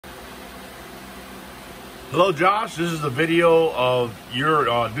Hello Josh, this is a video of your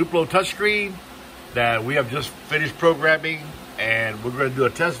Duplo touchscreen that we have just finished programming, and we're going to do a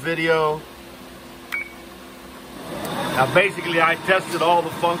test video. Now basically I tested all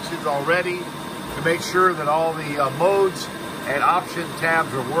the functions already to make sure that all the modes and option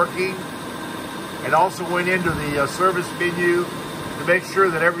tabs are working, and also went into the service menu to make sure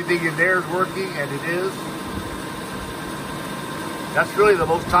that everything in there is working, and it is. That's really the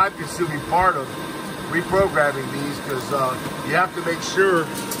most time-consuming part of reprogramming these, because you have to make sure.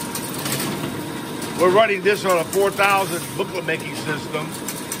 We're running this on a 4000 booklet making system.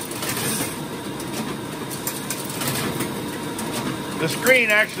 The screen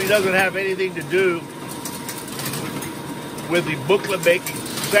actually doesn't have anything to do with the booklet making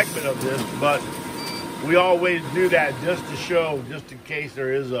segment of this, but we always do that just to show, just in case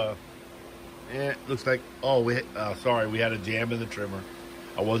there is a, it looks like, oh, sorry, we had a jam in the trimmer.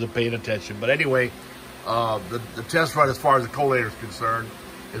 I wasn't paying attention. But anyway, the test run as far as the collator is concerned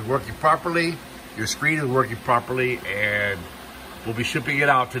is working properly. Your screen is working properly, and we'll be shipping it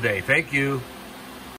out today. Thank you.